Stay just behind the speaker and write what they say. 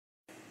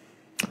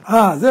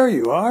Ah, there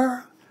you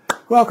are.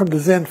 Welcome to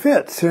Zen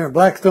Fits here in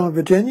Blackstone,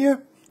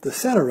 Virginia, the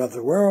center of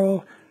the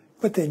world,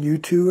 but then you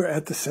two are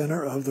at the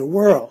center of the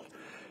world.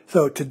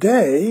 So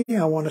today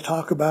I want to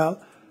talk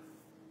about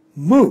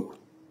mu.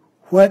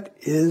 What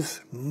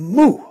is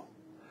mu?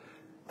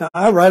 Now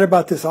I write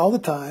about this all the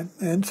time,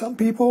 and some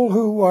people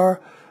who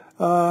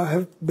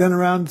have been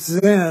around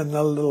Zen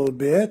a little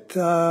bit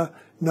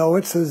know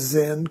it's a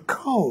Zen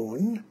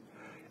koan,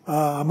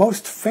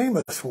 most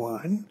famous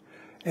one.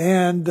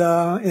 And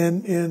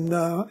in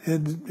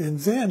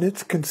Zen,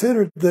 it's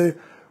considered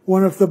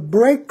one of the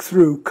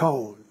breakthrough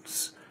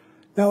koans.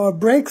 Now, a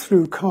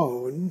breakthrough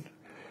koan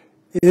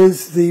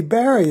is the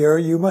barrier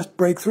you must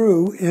break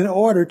through in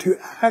order to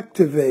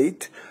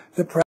activate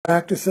the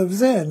practice of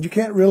Zen. You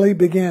can't really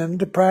begin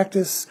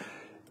to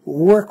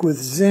work with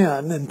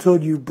Zen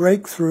until you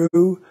break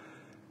through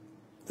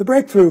the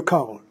breakthrough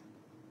koan.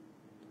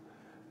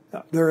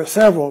 Now, there are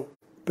several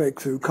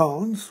breakthrough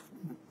koans.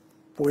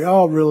 We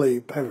all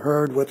really have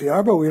heard what they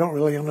are, but we don't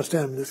really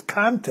understand this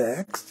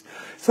context.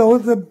 So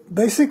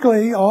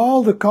basically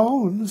all the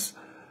koans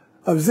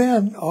of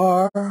Zen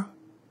are,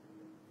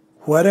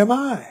 what am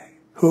I?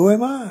 Who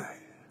am I?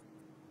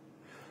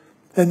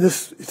 And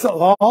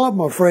all of them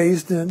are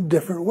phrased in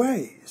different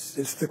ways.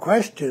 It's the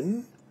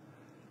question,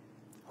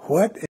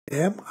 what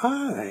am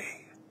I?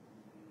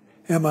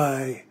 Am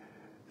I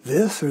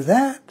this or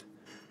that?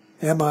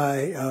 Am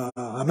I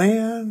a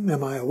man?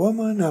 Am I a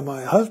woman? Am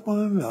I a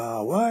husband,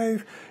 a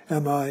wife?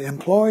 Am I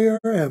employer?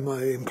 Am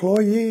I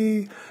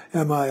employee?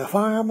 Am I a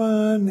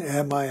fireman?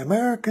 Am I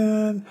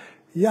American?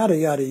 Yada,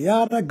 yada,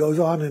 yada, goes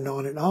on and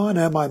on and on.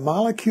 Am I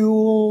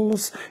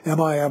molecules?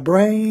 Am I a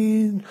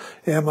brain?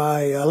 Am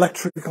I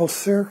electrical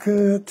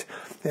circuit?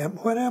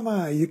 What am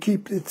I?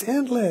 It's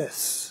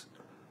endless.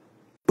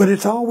 But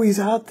it's always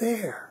out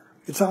there.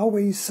 It's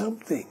always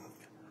something.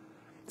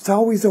 It's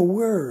always a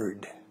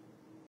word.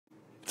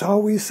 It's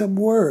always some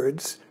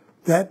words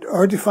that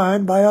are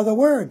defined by other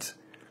words.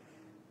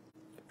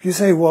 If you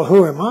say, well,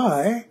 who am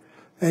I?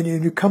 And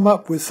you come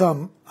up with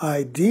some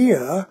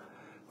idea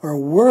or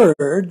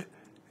word,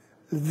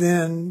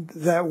 then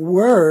that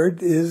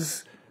word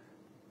is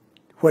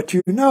what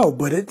you know,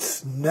 but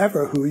it's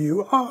never who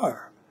you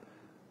are.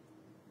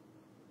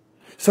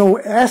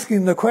 So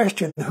asking the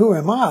question, who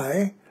am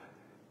I,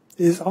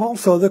 is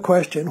also the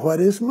question, what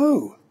is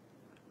mu?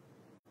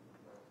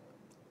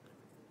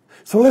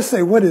 So let's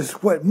say, what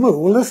mu?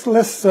 Well,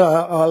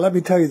 let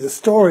me tell you the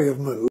story of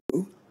mu.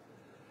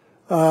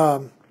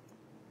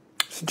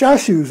 It's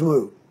Joshu's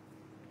mu.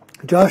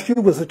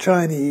 Joshu was a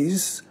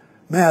Chinese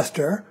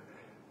master.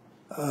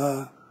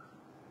 Oh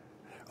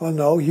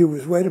no,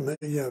 wait a minute,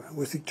 yeah,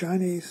 was he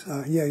Chinese?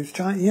 Yeah, he was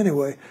Chinese.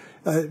 Anyway,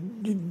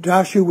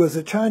 Joshu was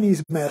a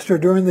Chinese master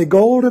during the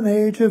golden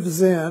age of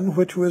Zen,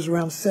 which was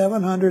around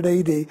 700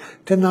 AD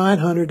to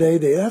 900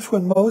 AD. That's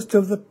when most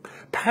of the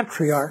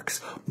patriarchs,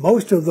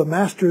 most of the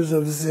masters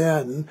of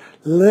Zen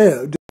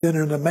lived in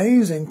an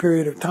amazing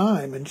period of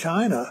time in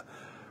China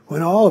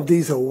when all of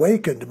these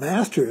awakened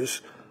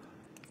masters,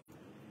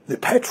 the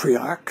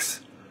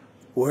patriarchs,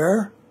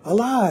 were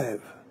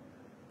alive.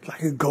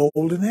 Like a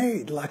golden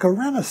age, like a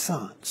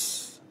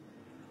renaissance.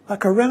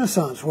 Like a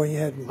renaissance when you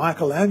had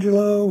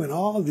Michelangelo and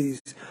all of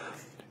these,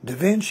 Da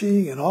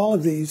Vinci and all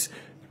of these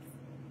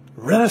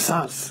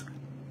renaissance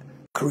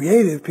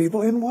creative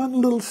people in one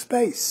little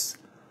space.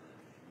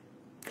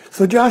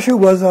 So Joshu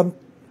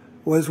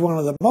was one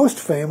of the most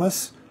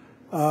famous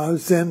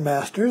Zen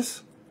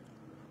masters.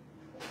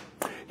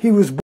 He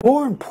was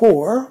born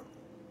poor,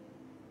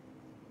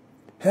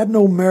 had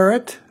no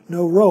merit,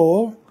 no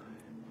role.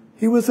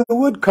 He was a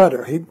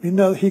woodcutter.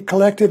 He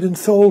collected and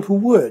sold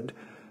wood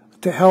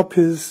to help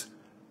his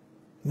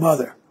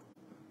mother.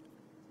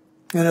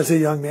 And as a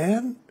young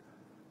man,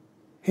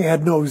 he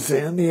had no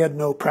Zen, he had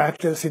no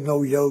practice, he had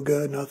no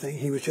yoga, nothing.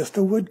 He was just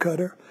a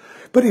woodcutter.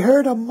 But he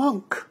heard a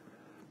monk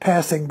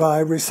passing by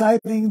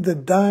reciting the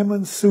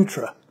Diamond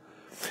Sutra.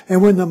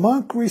 And when the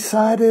monk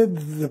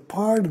recited the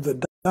part of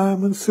the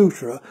Diamond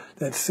Sutra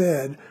that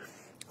said,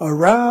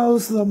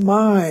 arouse the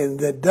mind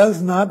that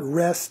does not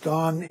rest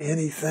on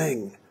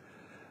anything,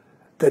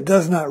 that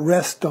does not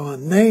rest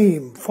on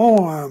name,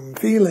 form,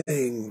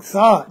 feeling,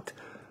 thought,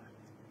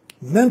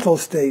 mental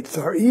states,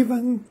 or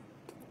even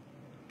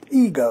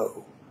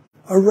ego.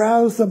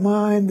 Arouse the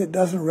mind that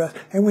doesn't rest.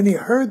 And when he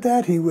heard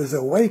that, he was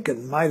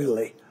awakened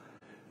mightily.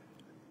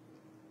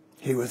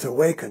 He was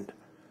awakened.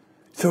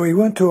 So he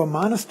went to a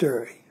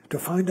monastery to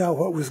find out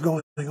what was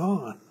going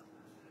on.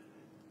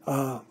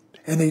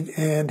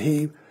 And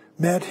he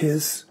met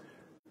his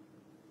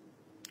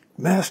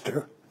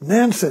master,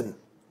 Nansen.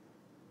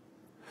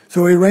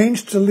 So he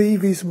arranged to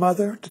leave his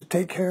mother to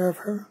take care of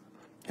her,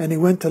 and he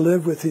went to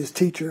live with his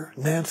teacher,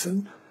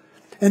 Nansen,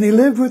 and he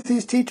lived with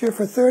his teacher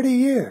for 30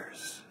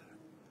 years.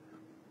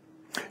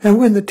 And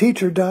when the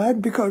teacher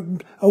died, because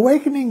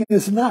awakening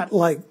is not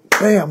like,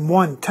 bam,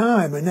 one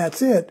time and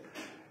that's it.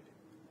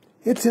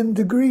 It's in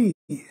degrees.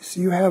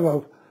 You have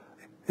an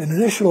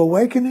initial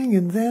awakening,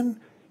 and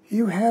then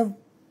you have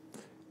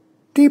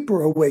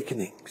deeper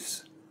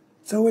awakenings.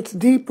 So it's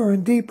deeper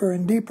and deeper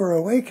and deeper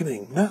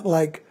awakening, not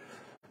like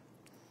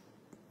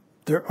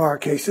there are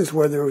cases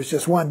where there was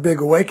just one big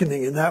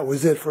awakening and that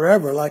was it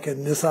forever, like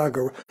in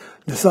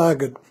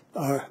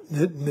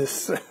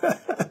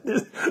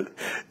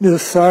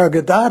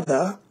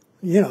Nisargadatta.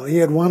 You know, he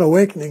had one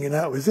awakening and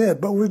that was it.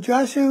 But with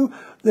Joshu,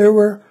 there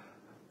were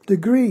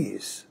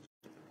degrees.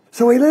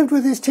 So he lived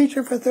with his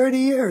teacher for 30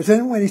 years.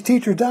 And when his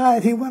teacher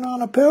died, he went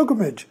on a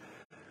pilgrimage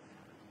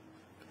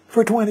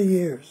for 20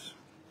 years.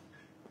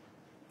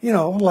 You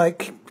know,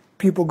 like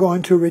people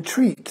going to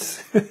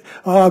retreats.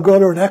 I'll go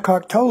to an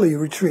Eckhart Tolle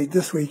retreat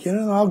this weekend,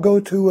 and I'll go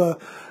to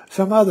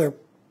some other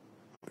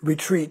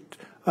retreat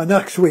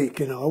next week,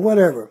 you know,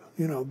 whatever,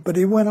 you know. But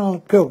he went on a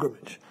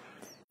pilgrimage.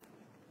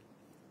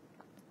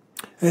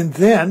 And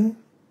then,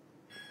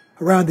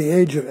 around the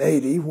age of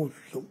 80, which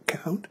don't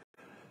count,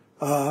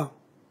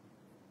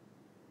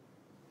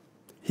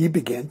 he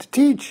began to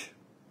teach.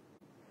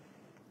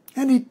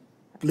 And he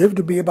lived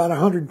to be about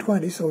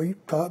 120, so he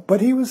taught,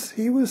 but he was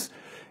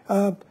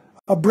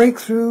a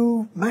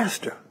breakthrough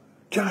master,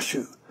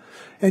 Joshu.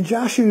 And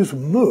Joshu's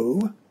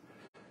mu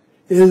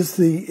is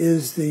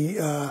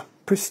the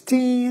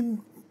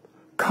pristine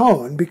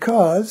koan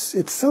because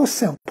it's so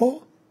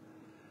simple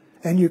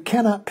and you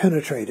cannot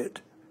penetrate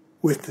it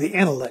with the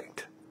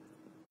intellect.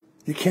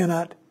 You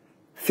cannot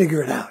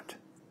figure it out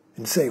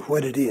and say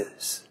what it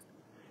is.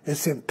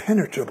 It's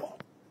impenetrable.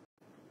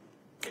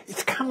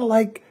 It's kind of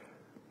like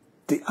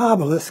the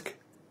obelisk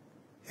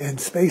in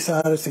Space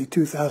Odyssey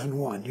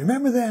 2001. You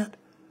remember that?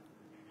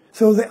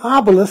 So the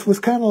obelisk was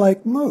kind of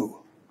like mu.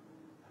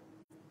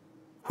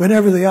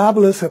 Whenever the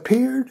obelisk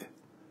appeared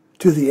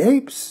to the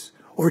apes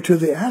or to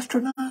the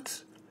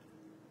astronauts,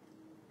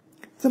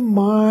 the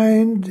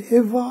mind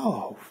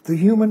evolved. The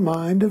human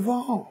mind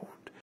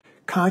evolved.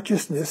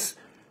 Consciousness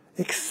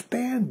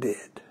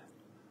expanded.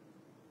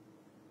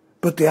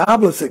 But the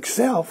obelisk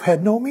itself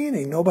had no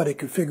meaning. Nobody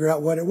could figure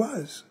out what it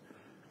was.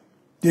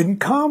 Didn't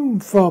come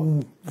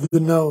from the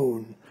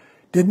known.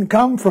 Didn't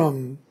come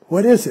from,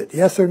 what is it,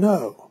 yes or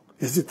no?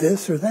 Is it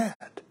this or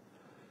that?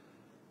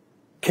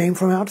 Came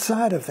from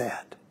outside of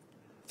that.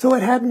 So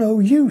it had no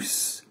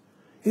use.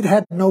 It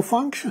had no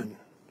function,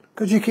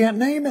 because you can't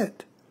name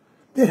it.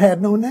 It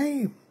had no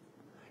name.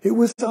 It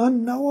was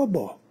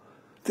unknowable.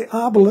 The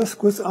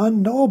obelisk was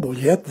unknowable,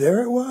 yet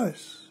there it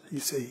was, you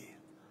see.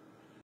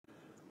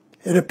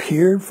 It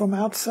appeared from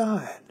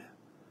outside,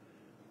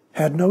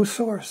 had no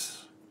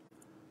source.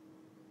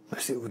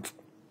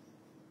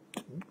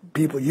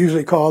 People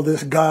usually call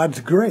this God's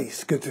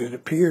grace because it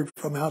appeared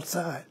from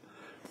outside.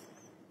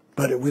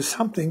 But it was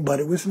something, but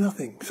it was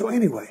nothing. So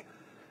anyway,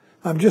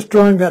 I'm just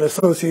drawing that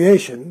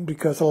association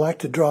because I like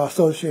to draw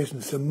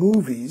associations to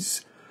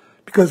movies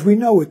because we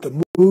know what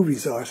the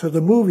movies are. So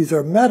the movies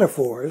are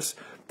metaphors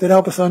that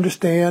help us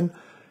understand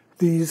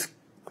these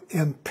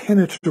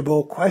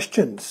impenetrable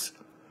questions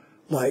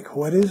like,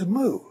 what is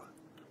mu?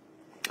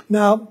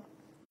 Now,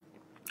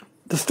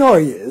 the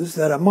story is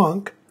that a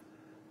monk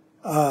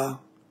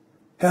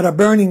had a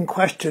burning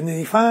question, and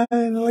he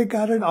finally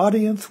got an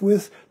audience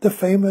with the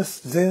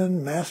famous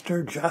Zen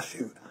master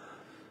Joshu.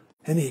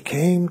 And he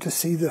came to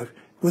see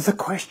with a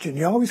question.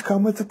 You always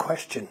come with a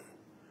question.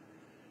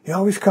 You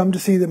always come to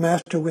see the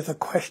master with a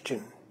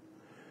question.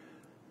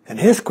 And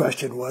his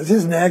question was,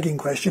 his nagging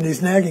question,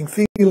 his nagging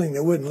feeling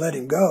that wouldn't let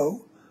him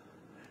go.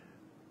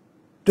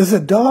 Does a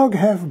dog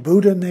have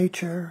Buddha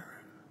nature?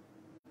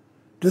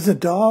 Does a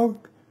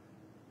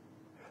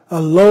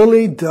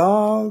lowly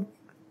dog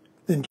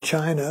in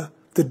China,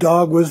 the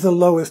dog was the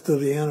lowest of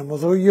the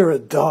animals. Oh, you're a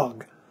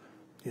dog,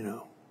 you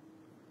know.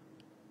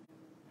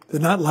 They're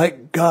not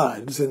like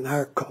gods in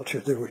our culture.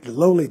 They were the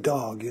lowly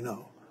dog, you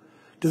know.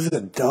 Does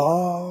a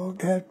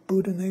dog have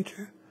Buddha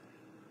nature?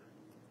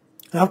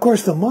 Now, of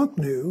course, the monk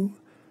knew,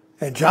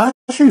 and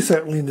Joshu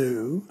certainly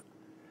knew,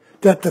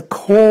 that the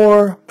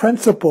core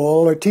principle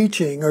or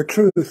teaching or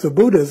truth of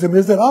Buddhism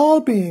is that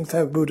all beings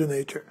have Buddha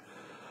nature.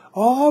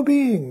 All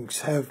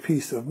beings have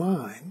peace of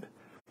mind.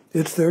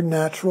 It's their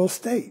natural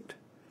state.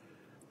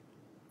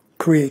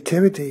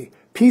 Creativity,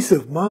 peace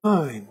of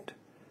mind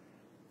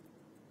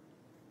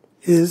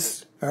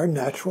is our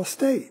natural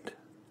state.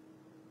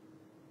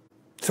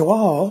 So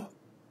all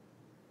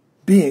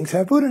beings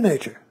have Buddha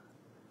nature.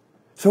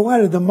 So why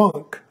did the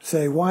monk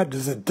say, why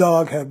does a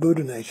dog have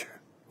Buddha nature?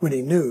 When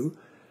he knew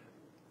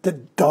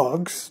that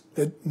dogs,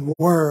 that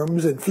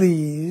worms and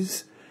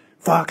fleas,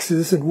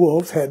 foxes and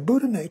wolves had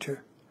Buddha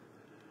nature.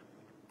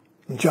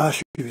 And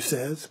Joshu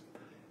says,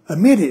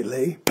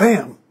 immediately,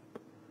 bam,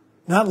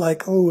 not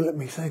like, oh, let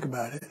me think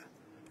about it.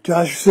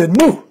 Joshu said,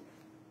 mu.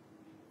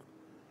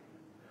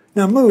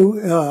 Now, mu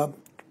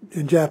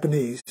in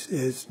Japanese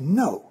is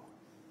no.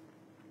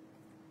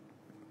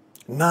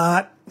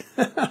 Not.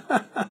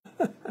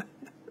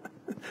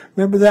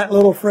 Remember that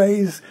little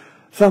phrase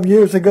some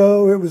years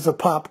ago? It was a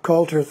pop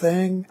culture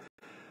thing.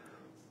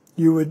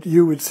 You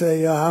would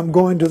say, I'm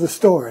going to the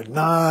store.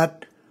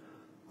 Not,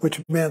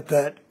 which meant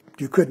that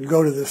you couldn't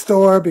go to the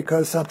store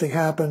because something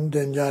happened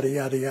and yada,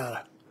 yada,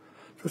 yada.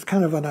 It was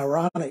kind of an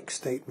ironic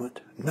statement.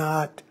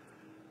 Not,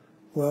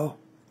 well,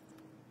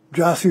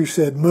 Joshu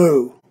said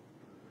moo.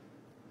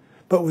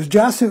 But was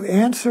Joshu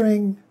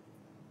answering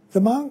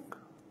the monk?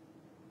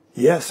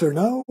 Yes or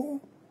no?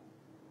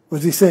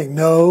 Was he saying,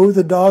 no,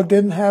 the dog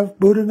didn't have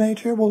Buddha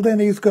nature? Well, then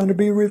he's going to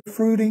be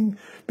refuting,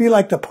 be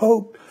like the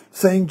Pope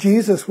saying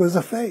Jesus was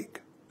a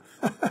fake.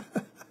 You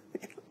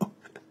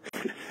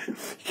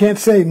can't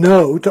say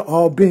no to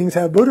all beings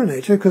have Buddha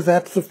nature because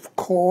that's the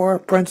core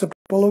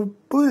principle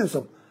of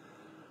Buddhism.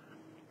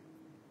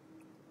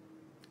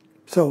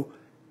 So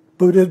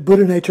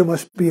Buddha nature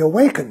must be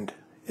awakened.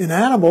 In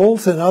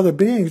animals and other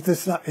beings,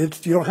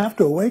 you don't have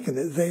to awaken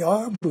it. They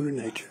are Buddha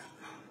nature.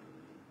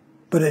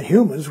 But in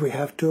humans, we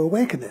have to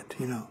awaken it,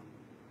 you know.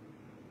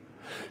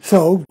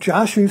 So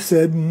Joshu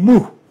said,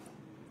 moo,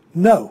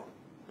 no.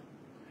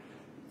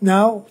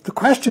 Now, the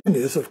question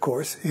is, of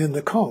course, in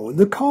the koan.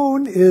 The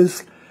koan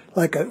is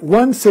like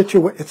one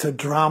situation, it's a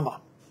drama.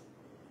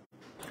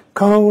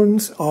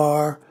 Koans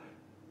are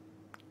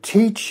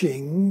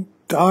teaching,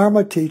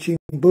 Dharma teaching,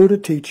 Buddha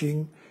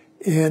teaching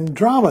in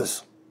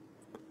dramas.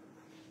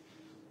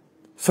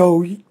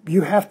 So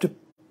you have to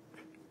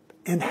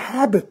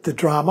inhabit the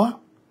drama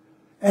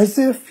as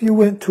if you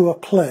went to a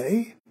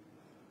play,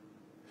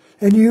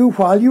 and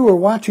while you are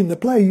watching the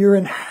play, you're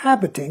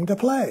inhabiting the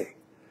play.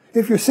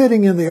 If you're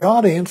sitting in the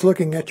audience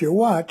looking at your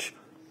watch,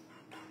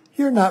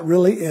 you're not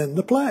really in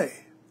the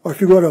play. Or if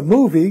you go to a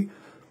movie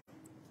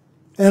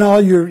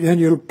and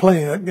you're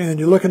playing and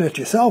you're looking at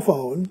your cell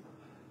phone,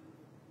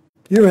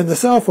 you're in the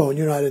cell phone,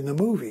 you're not in the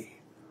movie.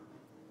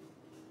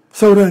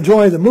 So to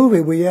enjoy the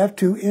movie, we have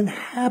to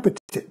inhabit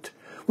it.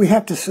 We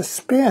have to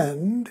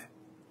suspend,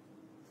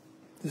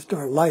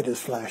 our light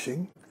is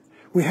flashing,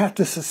 we have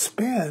to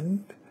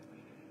suspend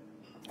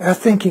our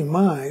thinking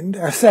mind,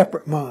 our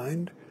separate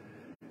mind,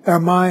 our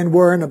mind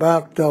worrying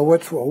about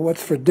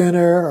what's for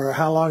dinner, or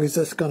how long is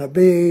this going to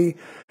be,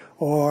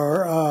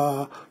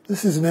 or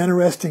this is an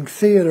interesting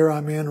theater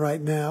I'm in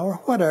right now, or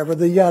whatever,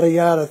 the yada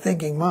yada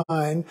thinking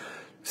mind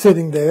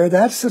sitting there,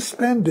 that's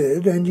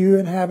suspended, and you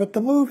inhabit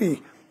the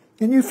movie.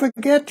 And you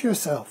forget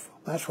yourself.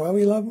 That's why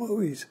we love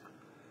movies.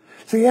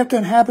 So you have to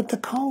inhabit the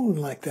koan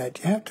like that.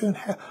 You have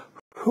to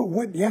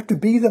you have to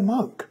be the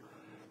monk.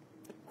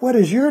 What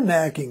is your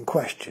nagging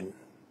question?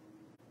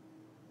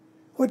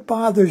 What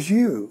bothers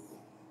you?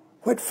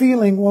 What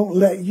feeling won't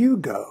let you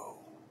go?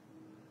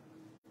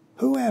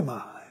 Who am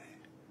I?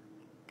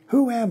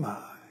 Who am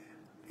I?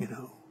 You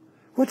know,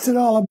 what's it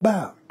all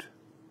about?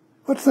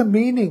 What's the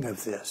meaning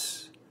of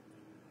this?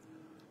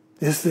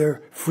 Is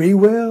there free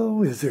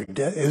will? Is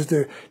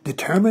there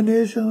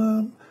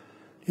determinism?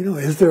 You know,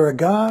 is there a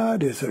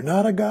God? Is there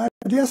not a God?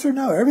 Yes or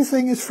no?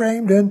 Everything is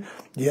framed in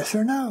yes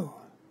or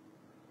no.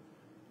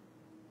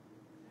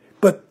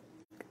 But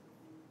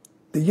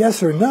the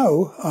yes or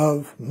no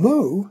of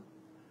moo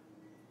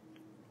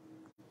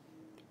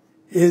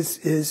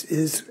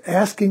is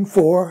asking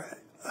for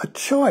a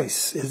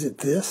choice. Is it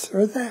this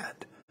or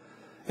that?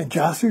 And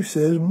Joshu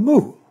says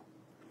moo.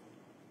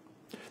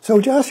 So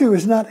Joshu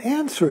is not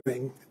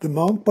answering the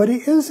monk, but he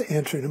is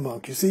answering the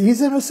monk. You see, he's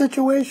in a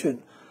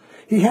situation.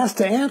 He has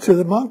to answer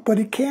the monk, but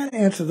he can't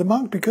answer the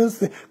monk because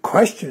the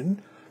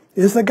question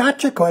is the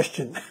gotcha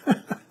question.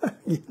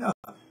 You know,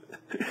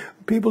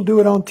 people do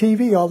it on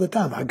TV all the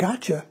time. I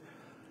gotcha.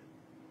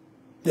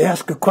 They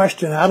ask a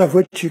question out of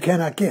which you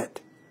cannot get.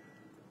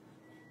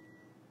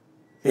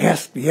 He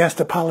asked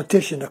a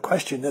politician a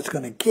question that's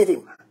going to get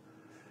him.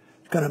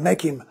 It's going to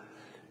make him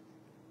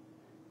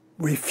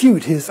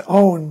refute his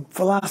own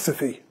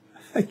philosophy.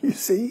 You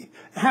see?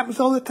 It happens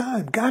all the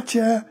time.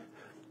 Gotcha.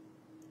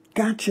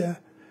 Gotcha.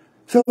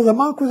 So the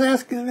monk was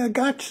asking a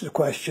gotcha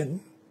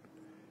question.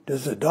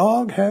 Does the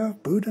dog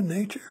have Buddha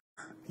nature?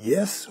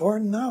 Yes or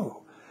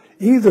no?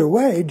 Either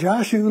way,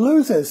 Joshu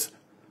loses.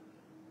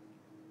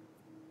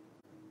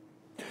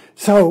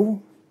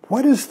 So,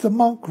 what is the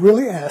monk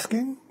really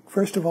asking,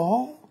 first of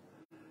all?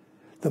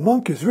 The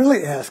monk is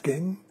really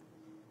asking,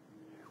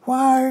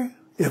 why,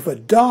 if a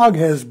dog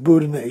has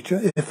Buddha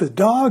nature, if a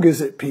dog is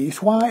at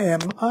peace, why am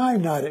I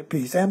not at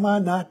peace? Am I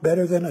not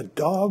better than a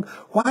dog?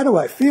 Why do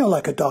I feel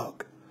like a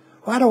dog?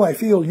 Why do I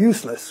feel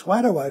useless?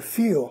 Why do I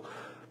feel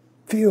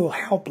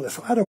helpless?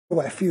 Why do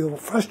I feel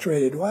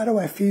frustrated? Why do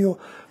I feel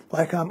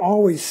like I'm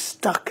always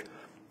stuck,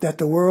 that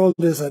the world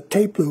is a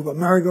tape loop, a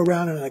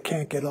merry-go-round, and I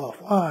can't get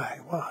off? Why?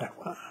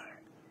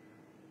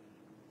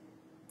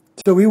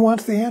 So he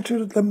wants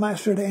the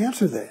master to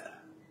answer that.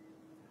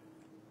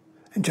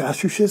 And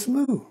Joshu says,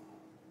 moo.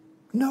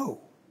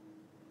 No.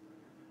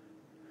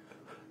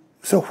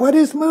 So what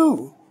is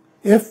moo?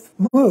 If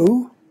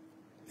moo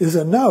is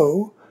a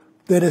no,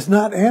 that is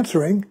not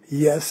answering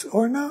yes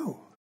or no.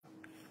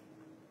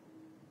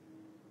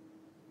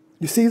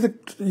 You see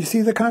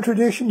the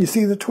contradiction? You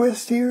see the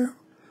twist here?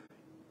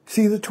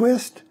 See the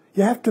twist?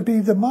 You have to be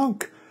the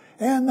monk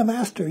and the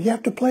master. You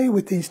have to play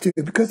with these two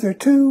because they're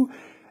two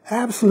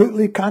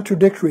absolutely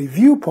contradictory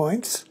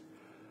viewpoints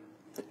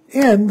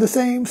in the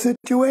same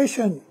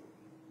situation.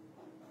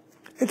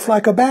 It's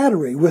like a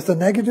battery with a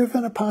negative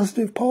and a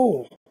positive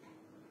pole.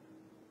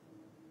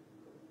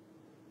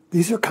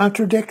 These are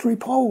contradictory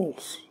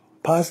poles.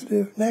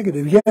 positive,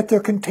 negative, yet they're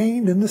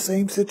contained in the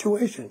same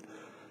situation.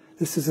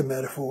 This is a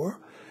metaphor.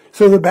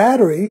 So the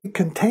battery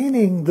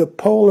containing the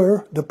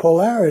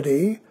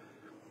polarity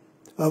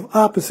of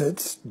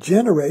opposites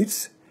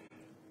generates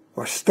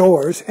or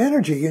stores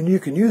energy, and you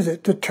can use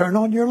it to turn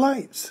on your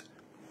lights.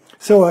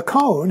 So a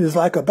koan is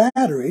like a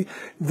battery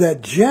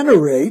that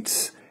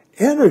generates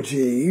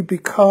energy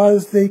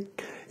because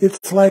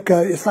it's like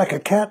a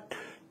cat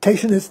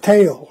chasing its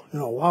tail,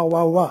 wow,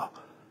 wow, wow.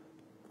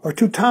 Or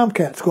two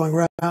tomcats going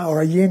around,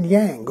 or a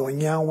yin-yang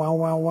going yow, wow,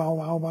 wow, wow,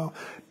 wow, wow.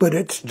 But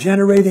it's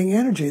generating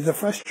energy. The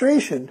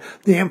frustration,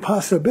 the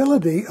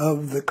impossibility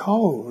of the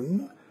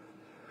koan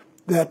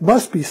that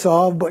must be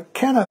solved but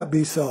cannot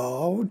be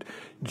solved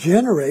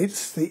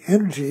generates the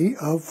energy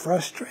of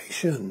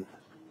frustration.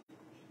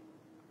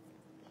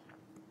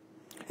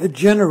 It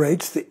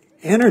generates the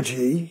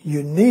energy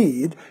you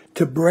need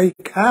to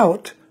break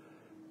out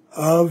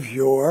of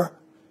your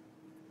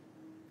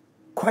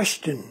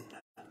question,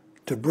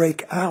 to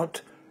break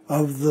out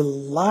of the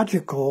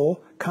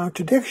logical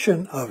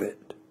contradiction of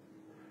it,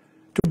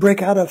 to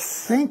break out of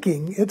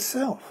thinking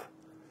itself.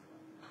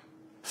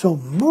 So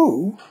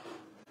mu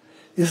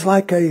is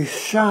like a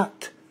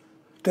shot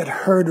that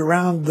heard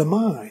around the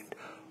mind.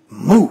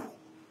 Mu.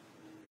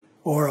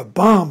 Or a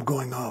bomb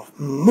going off.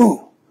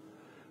 Mu.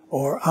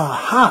 Or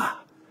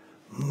aha.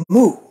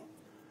 Mu.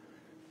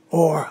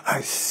 Or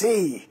I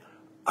see.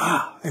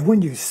 Ah. And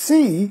when you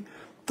see,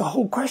 the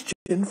whole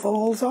question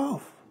falls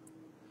off.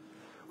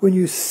 When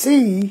you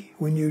see,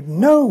 when you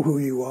know who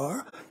you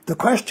are, the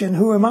question,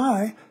 who am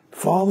I,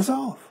 falls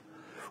off.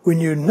 When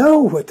you know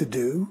what to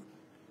do,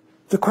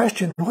 the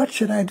question, what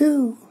should I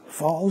do,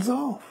 falls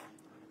off.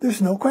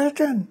 There's no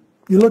question.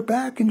 You look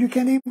back and you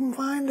can't even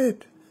find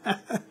it.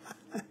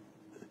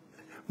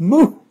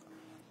 Moo.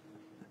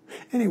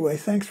 Anyway,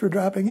 thanks for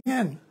dropping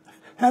in.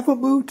 Have a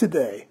moo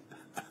today.